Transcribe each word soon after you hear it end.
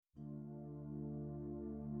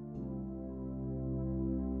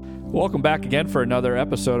Welcome back again for another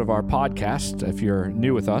episode of our podcast. If you're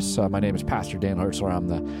new with us, my name is Pastor Dan Hertzler. I'm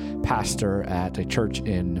the pastor at a church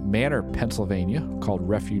in Manor, Pennsylvania called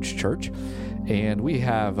Refuge Church. And we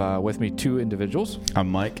have with me two individuals. I'm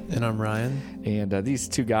Mike. And I'm Ryan. And these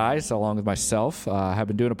two guys, along with myself, have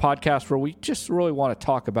been doing a podcast where we just really want to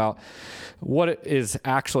talk about what it is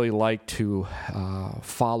actually like to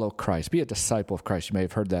follow Christ, be a disciple of Christ. You may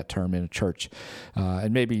have heard that term in a church.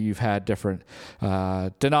 And maybe you've had different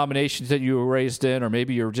denominations that you were raised in, or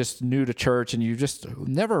maybe you're just new to church and you just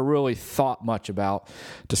never really thought much about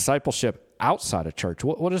discipleship outside of church.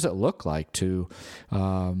 What does it look like to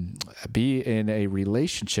be in a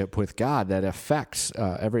relationship with God that affects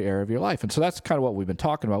every area of your life? And so that's kind of what we've been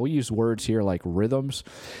talking about. We use words here like rhythms,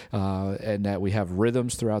 and that we have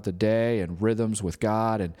rhythms throughout the day and rhythms with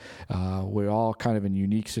God, and we're all kind of in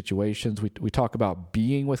unique situations. We talk about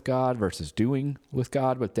being with God versus doing with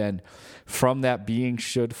God, but then from that being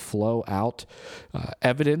should flow out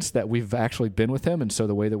evidence that we've actually been with Him, and so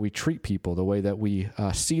the way that we treat people, the way that we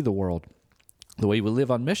see the world, the way we live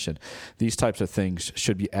on mission, these types of things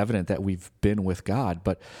should be evident that we've been with God.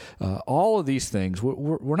 But all of these things,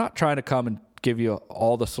 we're not trying to come and give you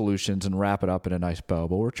all the solutions and wrap it up in a nice bow,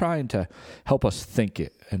 but we're trying to help us think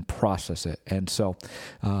it and process it. And so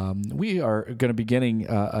we are going to be getting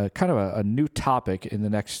a new topic in the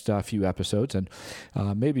next few episodes. And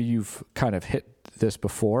maybe you've kind of hit this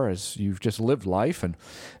before as you've just lived life and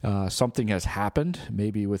something has happened,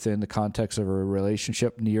 maybe within the context of a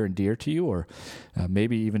relationship near and dear to you, or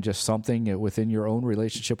maybe even just something within your own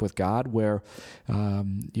relationship with God where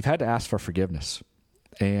you've had to ask for forgiveness.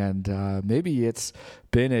 And maybe it's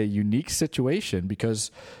been a unique situation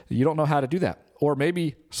because you don't know how to do that. Or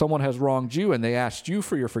maybe someone has wronged you and they asked you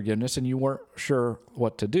for your forgiveness and you weren't sure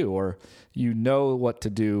what to do. Or you know what to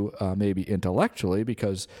do maybe intellectually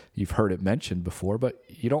because you've heard it mentioned before, but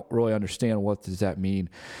you don't really understand what does that mean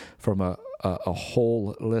from a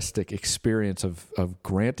holistic experience of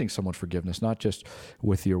granting someone forgiveness, not just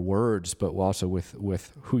with your words, but also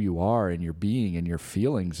with who you are and your being and your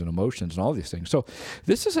feelings and emotions and all these things. So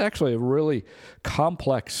this is actually a really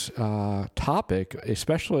complex topic,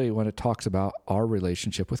 especially when it talks about our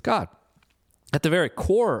relationship with God. At the very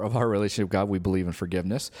core of our relationship with God, we believe in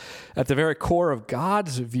forgiveness. At the very core of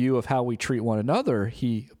God's view of how we treat one another,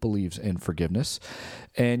 He believes in forgiveness.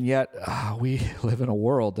 And yet we live in a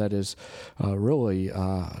world that is really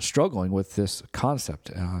struggling with this concept.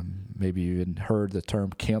 Maybe you've even heard the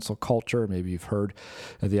term cancel culture. Maybe you've heard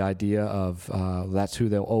the idea of that's who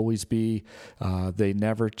they'll always be. They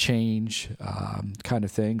never change kind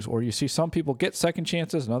of things. Or you see some people get second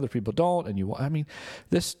chances and other people don't. And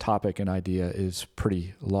this topic and idea is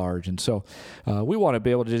pretty large. And so we want to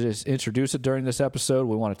be able to just introduce it during this episode.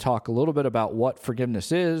 We want to talk a little bit about what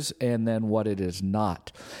forgiveness is and then what it is not,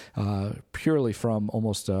 purely from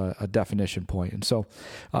almost a definition point. And so,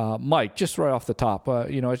 Mike, just right off the top,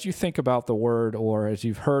 as you think about the word or as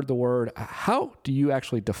you've heard the word, how do you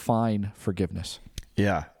actually define forgiveness?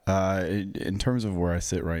 Yeah. In terms of where I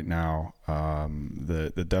sit right now,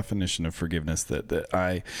 the definition of forgiveness that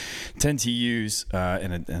I tend to use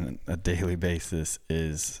in a daily basis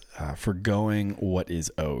is forgoing what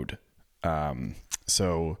is owed. And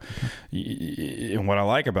what I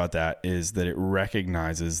like about that is that it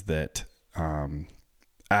recognizes that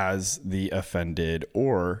as the offended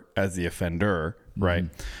or as the offender, right,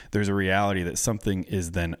 there's a reality that something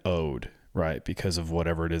is then owed, right, because of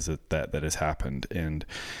whatever it is that has happened. And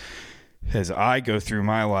as I go through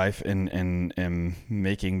my life and am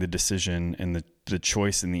making the decision and the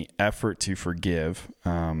choice and the effort to forgive,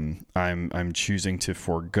 I'm choosing to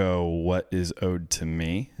forego what is owed to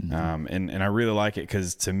me. And I really like it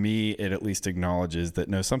because to me, it at least acknowledges that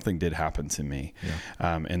no, something did happen to me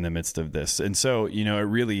in the midst of this. And so, it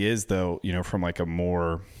really is though, from like a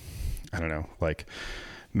more, like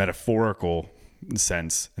metaphorical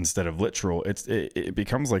sense instead of literal, it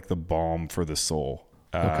becomes like the balm for the soul.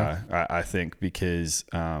 Okay. I think because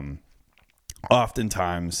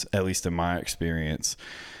oftentimes, at least in my experience,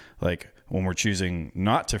 like when we're choosing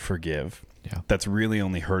not to forgive, that's really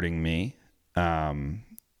only hurting me.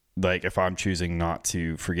 Like if I'm choosing not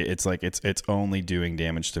to forget, it's like it's only doing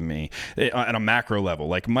damage to me at a macro level.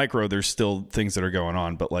 Like micro, there's still things that are going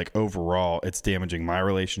on, but like overall, it's damaging my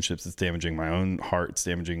relationships. It's damaging my own heart. It's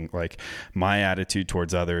damaging like my attitude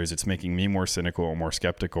towards others. It's making me more cynical or more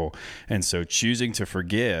skeptical. And so choosing to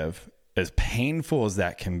forgive, as painful as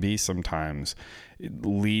that can be sometimes, it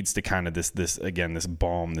leads to kind of this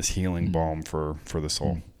balm, this healing balm for the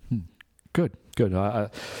soul. Good. I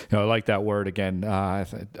like that word again.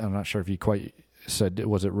 I'm not sure if you quite said,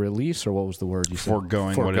 was it release or what was the word you said?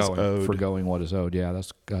 Forgoing what is owed. Forgoing what is owed. Yeah,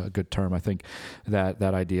 that's a good term. I think that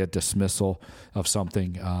idea, dismissal of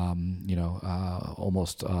something,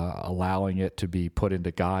 almost allowing it to be put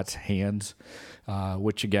into God's hands,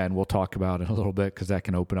 which again, we'll talk about in a little bit because that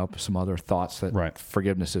can open up some other thoughts that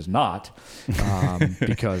forgiveness is not,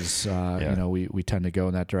 because, we tend to go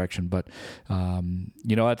in that direction. But,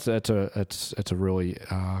 it's a really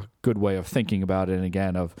good way of thinking about it. And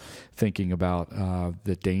again, of thinking about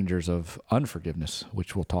the dangers of unforgiveness,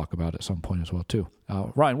 which we'll talk about at some point as well too.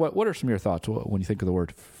 Ryan, what are some of your thoughts when you think of the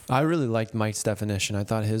word? I really liked Mike's definition. I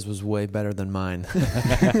thought his was way better than mine.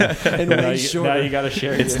 And way shorter. Now you got to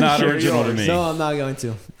share. It's not original to me. No, I'm not going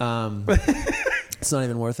to. It's not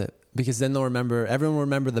even worth it, because then everyone will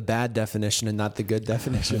remember the bad definition and not the good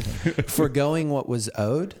definition. Forgoing what was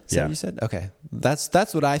owed. Is that what you said? Okay.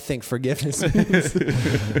 That's what I think forgiveness means.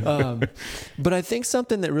 But I think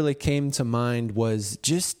something that really came to mind was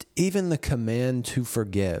just even the command to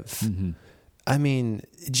forgive. Mm-hmm. I mean,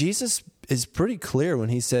 Jesus is pretty clear when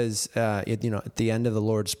he says, at the end of the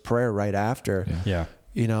Lord's Prayer right after,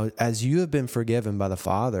 as you have been forgiven by the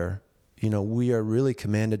Father, we are really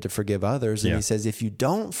commanded to forgive others. And he says, if you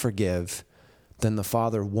don't forgive, then the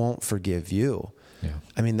Father won't forgive you. Yeah.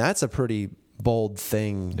 I mean, that's a pretty bold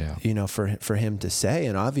thing, for him to say.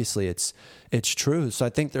 And obviously it's true. So I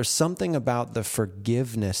think there's something about the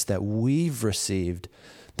forgiveness that we've received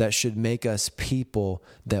that should make us people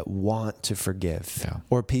that want to forgive,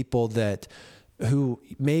 or people who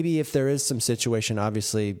maybe if there is some situation,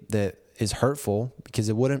 obviously, that is hurtful, because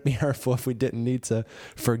it wouldn't be hurtful if we didn't need to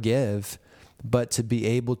forgive, but to be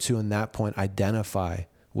able to, in that point, identify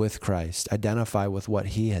with Christ, identify with what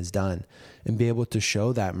he has done, and be able to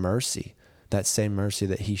show that mercy, that same mercy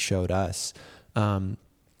that he showed us.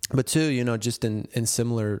 But too, just in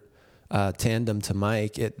similar tandem to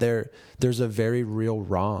Mike, there's a very real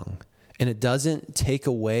wrong, and it doesn't take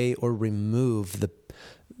away or remove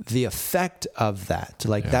the effect of that.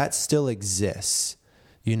 That still exists.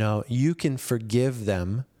 You can forgive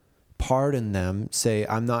them, pardon them, say,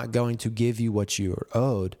 I'm not going to give you what you are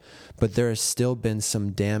owed, but there has still been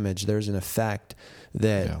some damage. There's an effect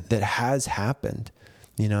that has happened,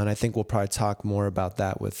 and I think we'll probably talk more about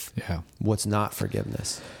that with what's not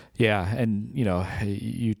forgiveness. Yeah. And,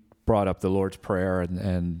 you brought up the Lord's Prayer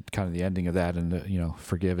and kind of the ending of that, and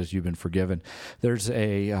forgive as you've been forgiven. There's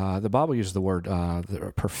the Bible uses the word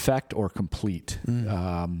perfect or complete,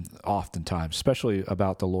 oftentimes, especially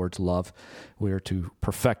about the Lord's love. We are to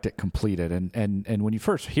perfect it, complete it, and when you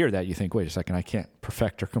first hear that, you think, wait a second, I can't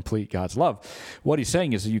perfect or complete God's love. What he's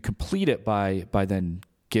saying is that you complete it by then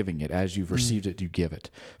giving it. As you've received it, you give it.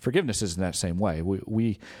 Forgiveness is in that same way.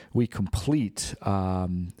 We complete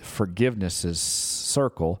forgiveness's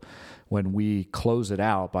circle when we close it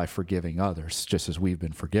out by forgiving others, just as we've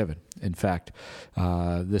been forgiven. In fact,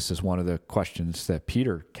 this is one of the questions that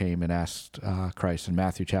Peter came and asked Christ in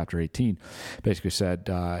Matthew chapter 18. Basically said,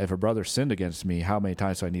 if a brother sinned against me, how many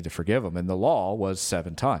times do I need to forgive him? And the law was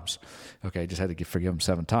 7 times. Okay, just had to forgive him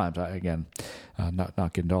 7 times.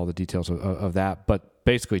 Not get into all the details of that, but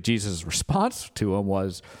basically Jesus' response to him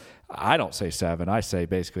was, I don't say 7. I say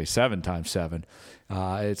basically 7 times 7.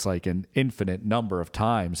 It's like an infinite number of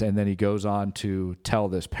times. And then he goes on to tell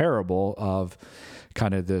this parable of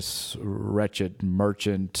kind of this wretched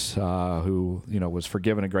merchant who, was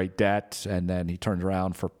forgiven a great debt, and then he turns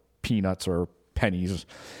around for peanuts or pennies,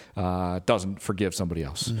 doesn't forgive somebody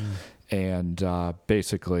else. And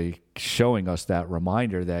basically showing us that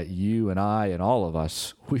reminder that you and I and all of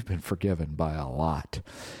us, we've been forgiven by a lot.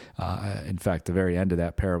 In fact, the very end of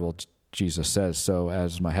that parable, Jesus says, so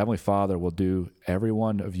as my heavenly Father will do every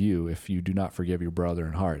one of you if you do not forgive your brother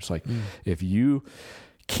in heart. It's like if you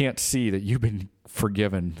can't see that you've been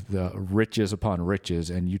forgiven the riches upon riches,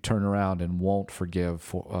 and you turn around and won't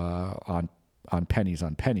forgive on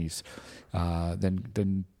pennies,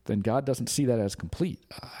 then God doesn't see that as complete.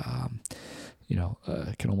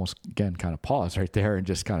 Can almost, again, kind of pause right there and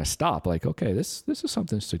just kind of stop. Like, okay, this is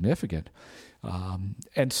something significant.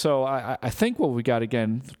 And so I think what we got to,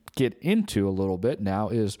 again, get into a little bit now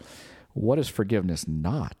is, what is forgiveness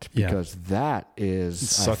not? Because that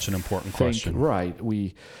is such an important question. Right.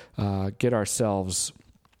 We get ourselves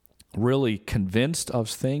really convinced of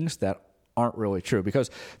things that aren't really true.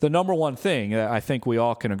 Because the number one thing that I think we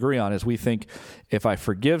all can agree on is we think if I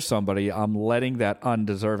forgive somebody, I'm letting that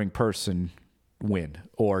undeserving person win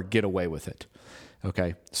or get away with it.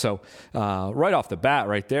 Okay, so right off the bat,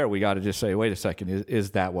 right there, we got to just say, wait a second,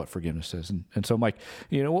 is that what forgiveness is? And so, Mike,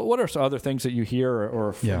 what are some other things that you hear,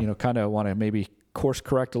 or kind of want to maybe course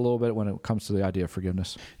correct a little bit when it comes to the idea of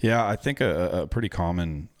forgiveness? Yeah, I think a pretty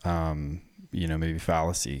common maybe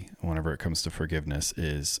fallacy whenever it comes to forgiveness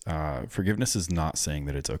is forgiveness is not saying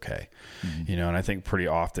that it's okay. And I think pretty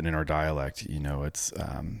often in our dialect, it's,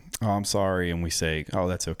 oh, I'm sorry. And we say, oh,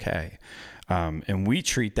 that's okay. And we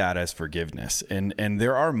treat that as forgiveness. And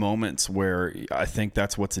there are moments where I think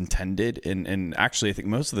that's what's intended. And actually, I think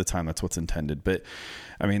most of the time that's what's intended. But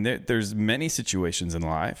I mean, there's many situations in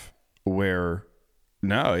life where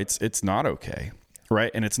no, it's not okay.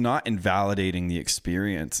 Right. And it's not invalidating the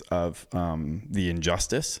experience of the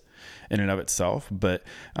injustice in and of itself. But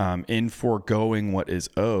in foregoing what is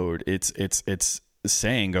owed, it's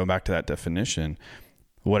saying, going back to that definition,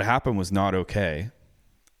 what happened was not okay.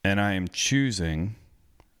 And I am choosing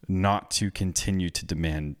not to continue to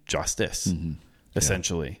demand justice,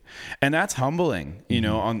 essentially. And that's humbling,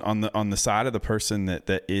 on the side of the person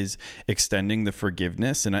that is extending the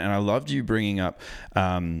forgiveness. And I loved you bringing up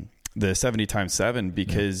the 70 times 7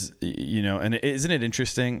 because, and isn't it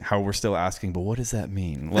interesting how we're still asking, but what does that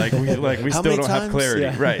mean? We still don't have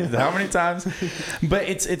clarity, right? How many times? But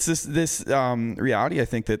it's this reality. I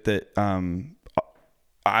think that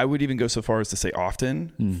I would even go so far as to say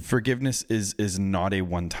often forgiveness is not a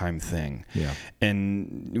one-time thing. Yeah.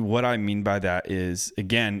 And what I mean by that is,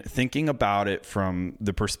 again, thinking about it from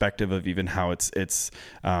the perspective of even how it's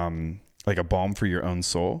like a balm for your own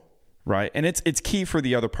soul. Right. And it's key for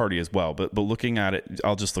the other party as well. But looking at it,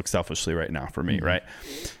 I'll just look selfishly right now for me. Right.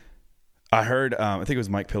 I heard, I think it was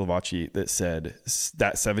Mike Pilavachi that said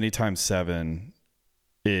that 70 times 7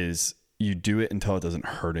 is you do it until it doesn't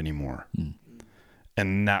hurt anymore.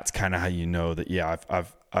 And that's kind of how you know that, yeah,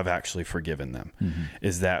 I've actually forgiven them.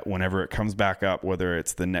 Is that whenever it comes back up, whether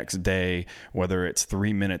it's the next day, whether it's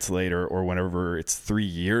 3 minutes later, or whenever it's 3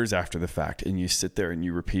 years after the fact, and you sit there and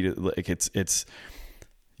you repeat it, like it's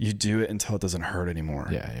you do it until it doesn't hurt anymore.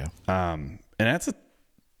 Yeah. And that's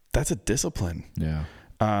a discipline. Yeah.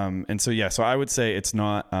 And so I would say it's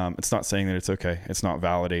not saying that it's okay. It's not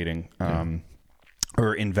validating,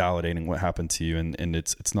 or invalidating what happened to you. And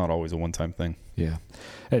it's not always a one-time thing. Yeah.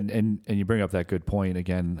 And you bring up that good point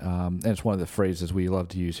again. And it's one of the phrases we love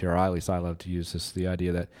to use here. At least I love to use this, the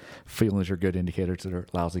idea that feelings are good indicators that are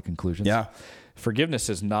lousy conclusions. Yeah. Forgiveness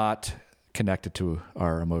is not connected to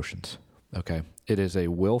our emotions. Okay. It is a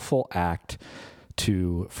willful act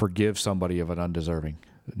to forgive somebody of an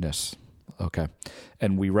undeservingness. Okay.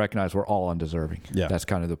 And we recognize we're all undeserving. Yeah. That's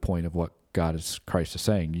kind of the point of what Christ is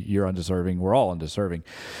saying. You're undeserving. We're all undeserving.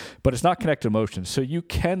 But it's not connected to emotions. So you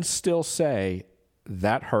can still say,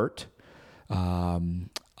 that hurt. I'm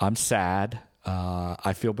sad.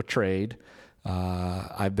 I feel betrayed.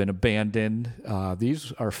 I've been abandoned.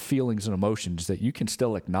 These are feelings and emotions that you can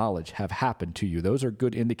still acknowledge have happened to you. Those are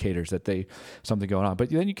good indicators that something going on.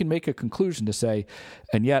 But then you can make a conclusion to say,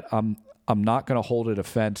 and yet I'm not going to hold it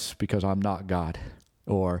offense because I'm not God,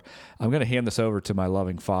 or I'm going to hand this over to my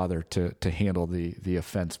loving Father to handle the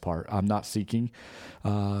offense part. I'm not seeking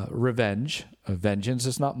revenge. Vengeance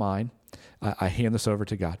is not mine. I hand this over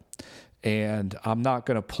to God, and I'm not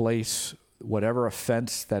going to place whatever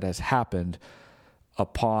offense that has happened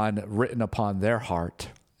written upon their heart,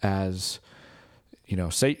 as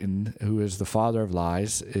Satan, who is the father of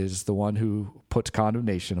lies, is the one who puts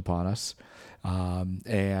condemnation upon us.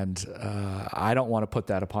 And I don't want to put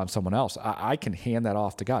that upon someone else. I can hand that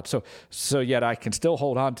off to God. So yet I can still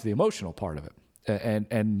hold on to the emotional part of it.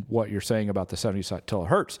 And what you're saying about the 70 till it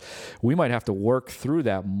hurts, we might have to work through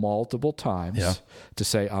that multiple times to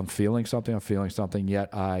say, I'm feeling something, yet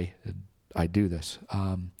I do this.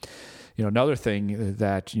 Another thing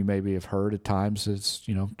that you maybe have heard at times is,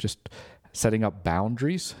 just setting up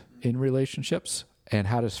boundaries in relationships. And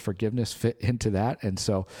how does forgiveness fit into that? And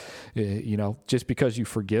so, just because you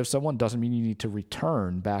forgive someone doesn't mean you need to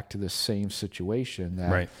return back to the same situation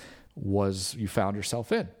that you found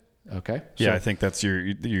yourself in. Okay. Yeah, I think that's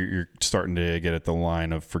you're starting to get at the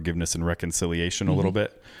line of forgiveness and reconciliation a little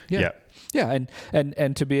bit. Yeah. Yeah,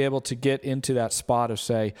 and to be able to get into that spot of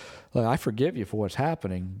say, look, I forgive you for what's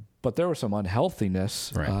happening, but there was some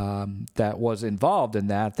unhealthiness that was involved in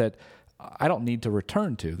that I don't need to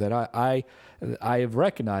return to, that I have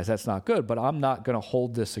recognized that's not good, but I'm not going to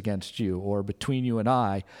hold this against you, or between you and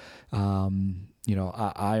I am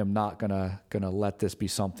not gonna let this be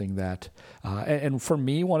something that. And for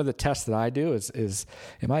me, one of the tests that I do is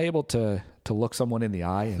am I able to look someone in the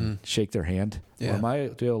eye and shake their hand, or am I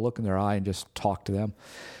able to look in their eye and just talk to them?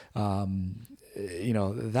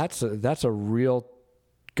 That's a real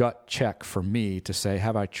gut check for me to say,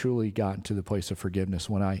 have I truly gotten to the place of forgiveness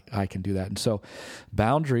when I can do that? And so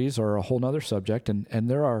boundaries are a whole nother subject, and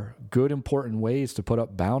there are good, important ways to put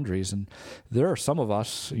up boundaries. And there are some of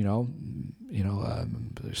us,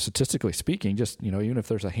 statistically speaking, just, even if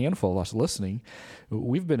there's a handful of us listening,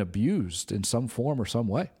 we've been abused in some form or some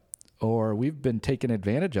way, or we've been taken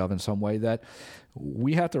advantage of in some way that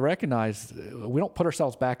we have to recognize. We don't put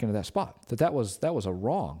ourselves back into that spot. That was a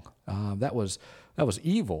wrong. That was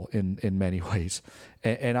evil in many ways.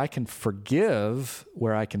 And I can forgive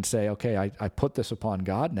where I can say, okay, I put this upon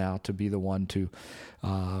God now to be the one to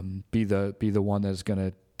be the one that's going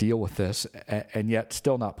to deal with this, and yet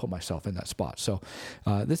still not put myself in that spot. So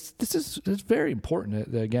this is very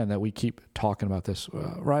important, again, that we keep talking about this.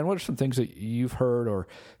 Ryan, what are some things that you've heard or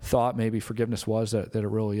thought maybe forgiveness was that it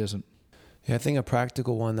really isn't? Yeah, I think a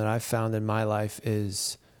practical one that I've found in my life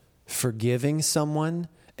is forgiving someone,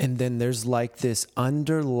 and then there's like this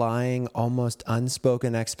underlying, almost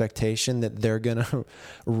unspoken expectation that they're going to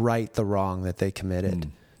right the wrong that they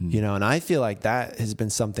committed. And I feel like that has been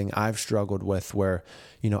something I've struggled with, where,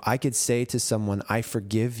 I could say to someone, I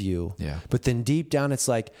forgive you. Yeah. But then deep down it's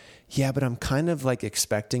like, yeah, but I'm kind of like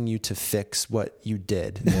expecting you to fix what you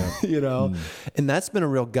did, And that's been a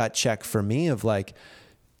real gut check for me of like,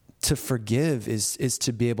 to forgive is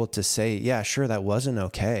to be able to say, yeah, sure, that wasn't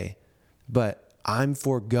okay, but I'm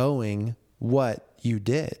foregoing what you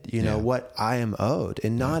did, what I am owed,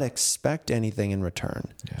 and not expect anything in return.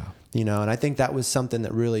 Yeah. And I think that was something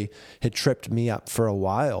that really had tripped me up for a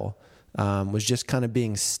while, was just kind of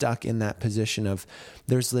being stuck in that position of,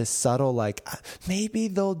 there's this subtle, like, maybe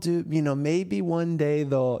they'll do, maybe one day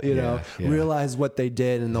they'll, realize what they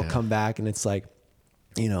did and they'll come back. And it's like,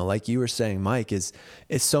 like you were saying, Mike, it's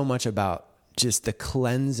so much about just the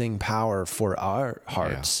cleansing power for our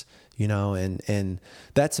hearts, and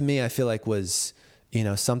that to me, I feel like was,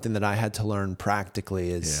 something that I had to learn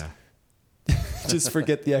practically is just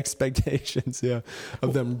forget the expectations,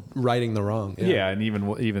 of them righting the wrong. Yeah. And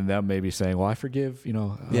even them maybe saying, well, I forgive,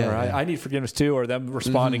 I need forgiveness too, or them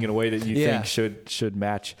responding in a way that you think should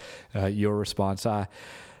match your response.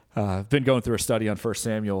 I've been going through a study on 1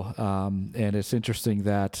 Samuel, and it's interesting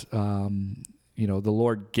that, the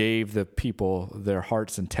Lord gave the people their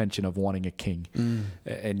heart's intention of wanting a king.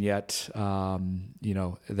 And yet,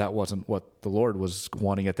 that wasn't what the Lord was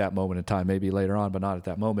wanting at that moment in time, maybe later on, but not at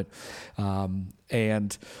that moment.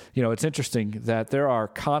 And it's interesting that there are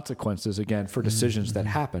consequences, again, for decisions that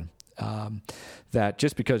happen, that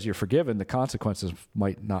just because you're forgiven, the consequences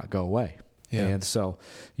might not go away. Yeah. And so,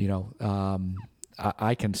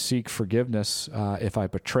 I can seek forgiveness if I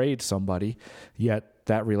betrayed somebody, yet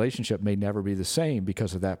that relationship may never be the same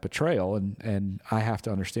because of that betrayal, and I have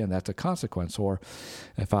to understand that's a consequence. Or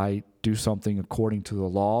if I do something according to the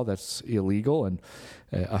law that's illegal and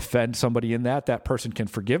offend somebody in that person can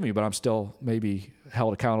forgive me, but I'm still maybe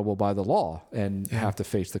held accountable by the law and have to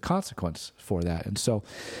face the consequence for that. And so,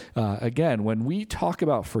 again, when we talk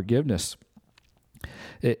about forgiveness,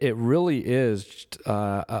 it really is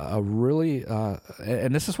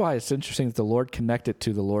and this is why it's interesting that the Lord connected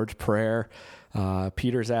to the Lord's Prayer.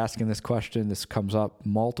 Peter's asking this question. This comes up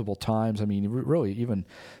multiple times. I mean, really, even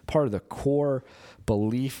part of the core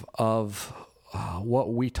belief of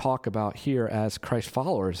what we talk about here as Christ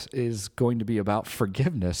followers is going to be about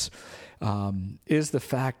forgiveness. Is the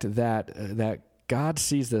fact that God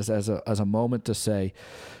sees this as a moment to say,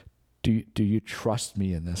 do you trust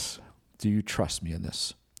me in this? Do you trust me in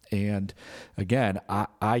this? And again,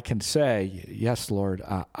 I can say, yes, Lord,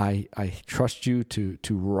 I trust you to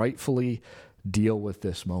rightfully deal with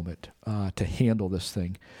this moment, to handle this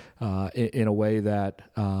thing in a way that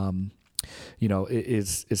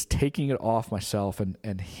is taking it off myself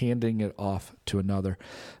and handing it off to another.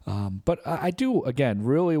 But I do, again,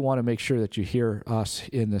 really want to make sure that you hear us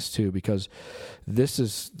in this too, because this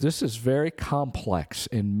is very complex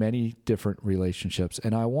in many different relationships.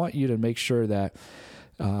 And I want you to make sure that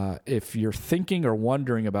if you're thinking or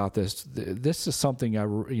wondering about this, this is something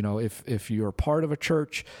if you're part of a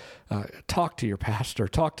church, talk to your pastor,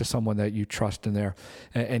 talk to someone that you trust in there,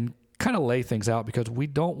 and kind of lay things out, because we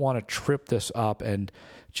don't want to trip this up and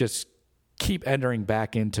just keep entering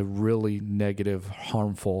back into really negative,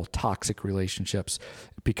 harmful, toxic relationships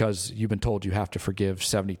because you've been told you have to forgive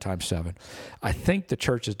 70 times 7. I think the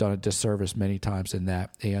church has done a disservice many times in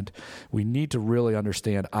that, and we need to really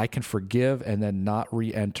understand I can forgive and then not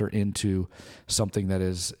re-enter into something that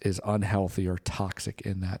is unhealthy or toxic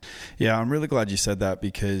in that. Yeah, I'm really glad you said that,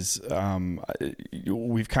 because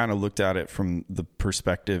we've kind of looked at it from the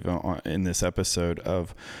perspective in this episode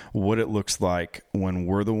of what it looks like when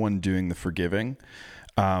we're the one doing the forgiving.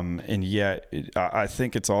 And yet I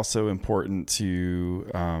think it's also important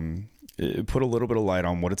to put a little bit of light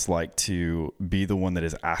on what it's like to be the one that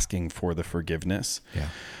is asking for the forgiveness.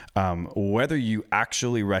 Yeah. Whether you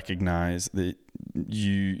actually recognize that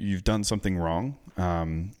you've done something wrong,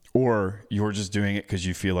 or you're just doing it because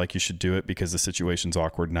you feel like you should do it because the situation's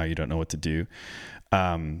awkward. Now you don't know what to do.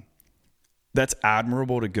 That's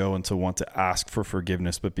admirable to go and to want to ask for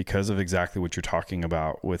forgiveness, but because of exactly what you're talking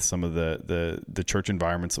about with some of the church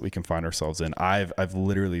environments that we can find ourselves in, I've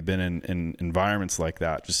literally been in environments like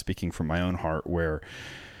that, just speaking from my own heart, where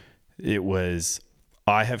it was,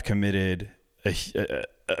 I have committed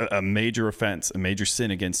a major offense, a major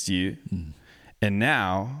sin against you. And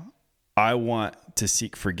now I want to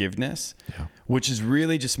seek forgiveness, which is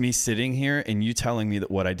really just me sitting here and you telling me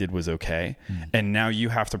that what I did was okay. And now you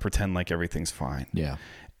have to pretend like everything's fine. Yeah.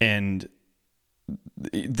 And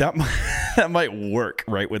that might work,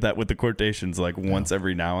 right? With the quotations, like once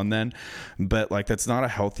every now and then, but like, that's not a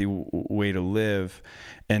healthy way to live.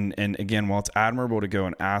 And again, while it's admirable to go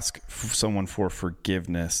and ask someone for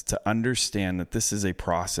forgiveness, to understand that this is a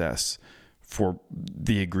process for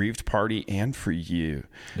the aggrieved party and for you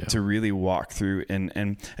to really walk through.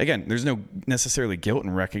 And again, there's no necessarily guilt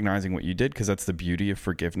in recognizing what you did, because that's the beauty of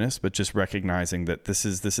forgiveness, but just recognizing that this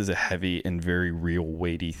is a heavy and very real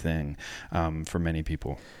weighty thing for many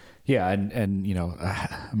people. Yeah. And, you know,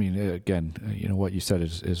 I mean, again, you know, what you said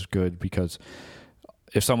is good, because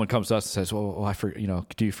if someone comes to us and says, well,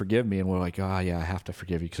 do you forgive me? And we're like, oh yeah, I have to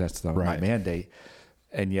forgive you because that's my mandate.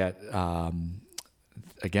 And yet,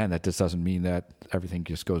 again, that just doesn't mean that everything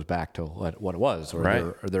just goes back to what it was,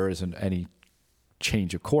 or there isn't any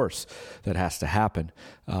change of course that has to happen.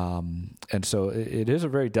 And so it is a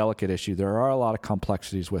very delicate issue. There are a lot of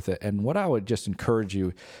complexities with it. And what I would just encourage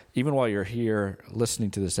you, even while you're here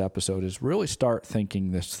listening to this episode, is really start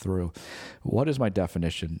thinking this through. What is my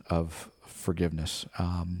definition of forgiveness?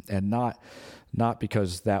 And not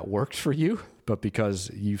because that works for you, but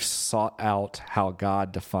because you've sought out how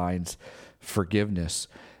God defines forgiveness,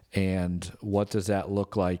 and what does that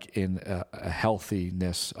look like in a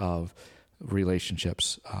healthiness of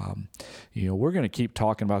relationships. You know, we're going to keep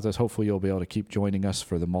talking about this. Hopefully you'll be able to keep joining us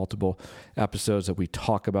for the multiple episodes that we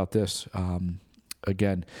talk about this.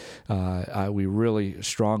 Again, we really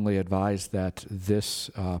strongly advise that this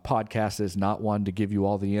podcast is not one to give you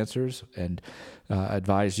all the answers, and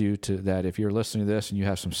advise you that if you're listening to this and you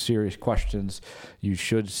have some serious questions, you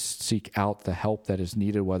should seek out the help that is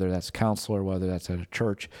needed, whether that's counselor, whether that's at a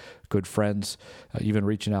church, good friends, even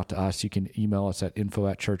reaching out to us. You can email us at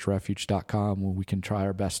info@churchrefuge.com, where we can try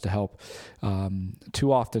our best to help.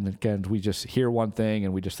 Too often, again, we just hear one thing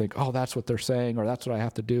and we just think, oh, that's what they're saying, or that's what I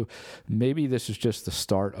have to do. Maybe this is just the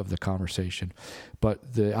start of the conversation.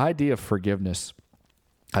 But the idea of forgiveness,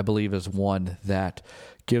 I believe, is one that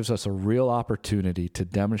gives us a real opportunity to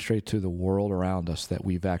demonstrate to the world around us that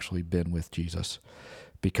we've actually been with Jesus.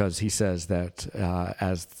 Because he says that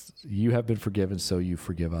as you have been forgiven, so you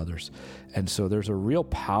forgive others. And so there's a real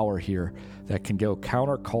power here that can go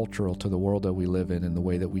countercultural to the world that we live in the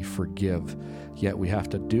way that we forgive. Yet we have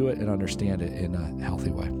to do it and understand it in a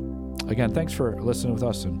healthy way. Again, thanks for listening with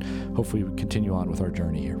us, and hopefully we continue on with our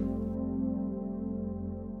journey here.